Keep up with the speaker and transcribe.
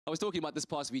I was talking about this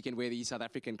past weekend where the South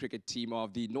African cricket team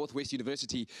of the Northwest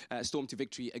University stormed to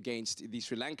victory against the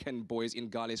Sri Lankan boys in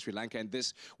Galle, Sri Lanka. And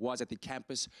this was at the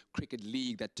Campus Cricket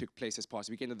League that took place this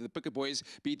past weekend. The Pukke boys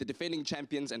beat the defending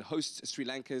champions and hosts Sri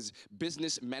Lanka's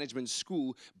Business Management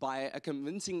School by a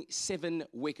convincing 7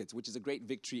 wickets, which is a great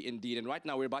victory indeed. And right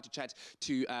now we're about to chat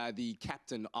to the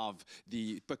captain of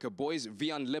the Pukke boys,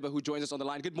 Wihan Lubbe, who joins us on the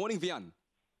line. Good morning, Wihan.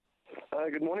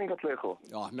 Good morning, Galle.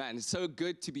 Oh, man, it's so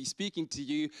good to be speaking to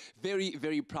you. Very,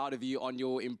 very proud of you on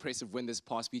your impressive win this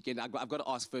past weekend. I've got to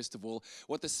ask, first of all,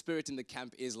 what the spirit in the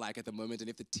camp is like at the moment and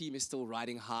if the team is still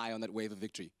riding high on that wave of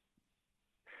victory.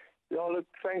 Yeah, look,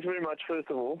 thanks very much, first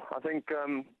of all. I think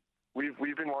we've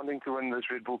been wanting to win this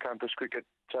Red Bull Campus Cricket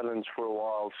Challenge for a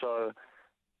while, so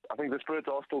I think the spirits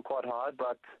are still quite high,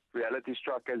 but reality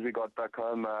struck as we got back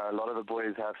home. A lot of the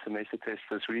boys have semester tests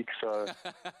this week, so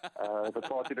the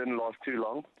party didn't last too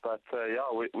long. But yeah,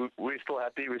 we're still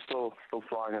happy. We're still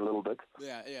flying a little bit.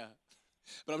 Yeah.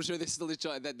 But I'm sure there's still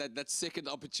that second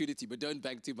opportunity, but don't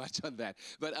bank too much on that.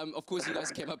 But of course, you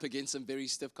guys came up against some very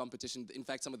stiff competition. In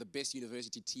fact, some of the best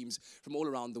university teams from all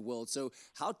around the world. So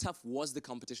how tough was the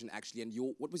competition actually, and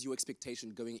what was your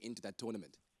expectation going into that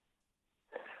tournament?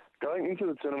 Going into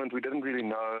the tournament, we didn't really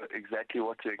know exactly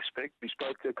what to expect. We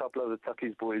spoke to a couple of the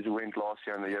Tuckies boys who went last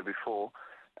year and the year before,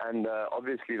 and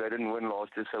obviously they didn't win last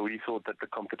year, so we thought that the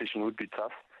competition would be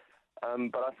tough.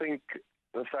 But I think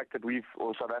the fact that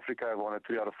South Africa have won it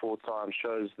 3 out of 4 times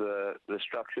shows the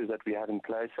structures that we had in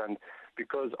place, and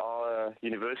because our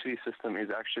university system is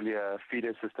actually a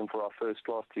feeder system for our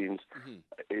first-class teams,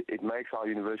 it makes our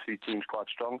university teams quite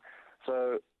strong.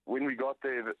 So when we got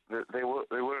there, there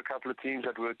were a couple of teams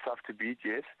that were tough to beat,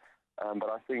 yes, but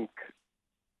I think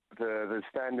the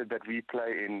standard that we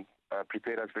play in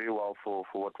prepared us very well for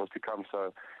what was to come,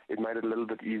 so it made it a little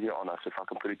bit easier on us, if I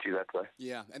can put it to you that way.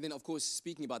 Yeah, and then of course,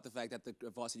 speaking about the fact that the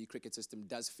varsity cricket system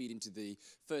does feed into the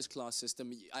first-class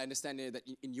system, I understand that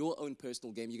in your own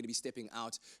personal game, you're going to be stepping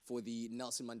out for the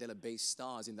Nelson Mandela-based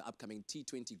stars in the upcoming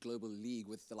T20 Global League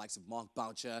with the likes of Mark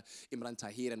Boucher, Imran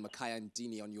Tahir and Makaya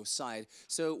Ndini on your side.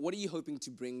 So what are you hoping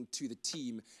to bring to the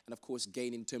team and of course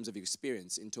gain in terms of your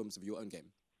experience, in terms of your own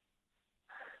game?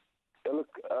 Yeah, look,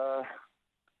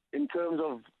 in terms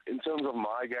of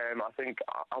my game, I think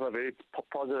I'm a very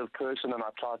positive person, and I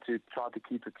try to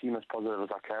keep the team as positive as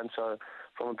I can. So,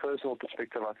 from a personal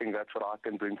perspective, I think that's what I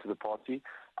can bring to the party.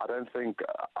 I don't think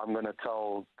I'm going to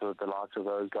tell the likes of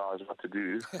those guys what to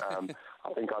do.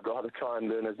 I think I'd rather try and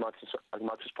learn as much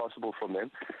as possible from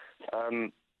them.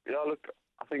 Yeah, look,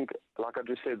 I think, like I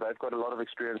just said, they've got a lot of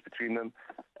experience between them.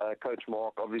 Coach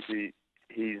Mark, obviously,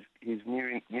 he's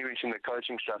newish in the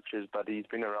coaching structures, but he's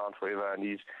been around forever and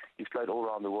he's played all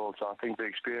around the world. So I think the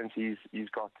experience he's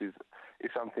got is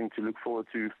something to look forward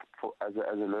to as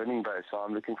a learning base. So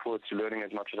I'm looking forward to learning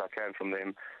as much as I can from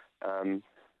them,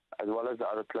 as well as the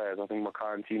other players. I think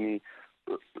Makaya Ndini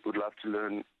would love to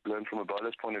learn from a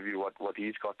bowler's point of view what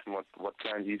he's got and what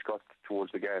plans he's got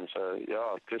towards the game. So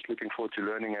yeah, just looking forward to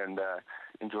learning and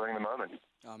enjoying the moment.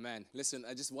 Oh man, listen,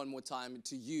 just one more time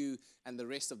to you and the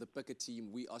rest of the Pukke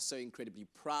team. We are so incredibly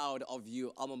proud of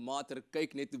you. Alma mater,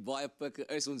 kyk net hoe baie Pukke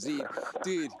is ons hier.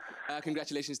 Dude,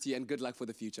 congratulations to you and good luck for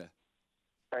the future.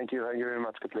 Thank you very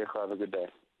much, Galle. Have a good day.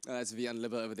 That's Wihan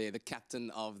Lubbe over there, the captain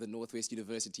of the Northwest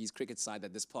University's cricket side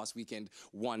that this past weekend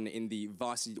won in the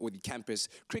varsity or the Campus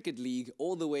Cricket League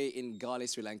all the way in Galle,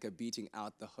 Sri Lanka, beating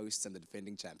out the hosts and the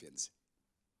defending champions.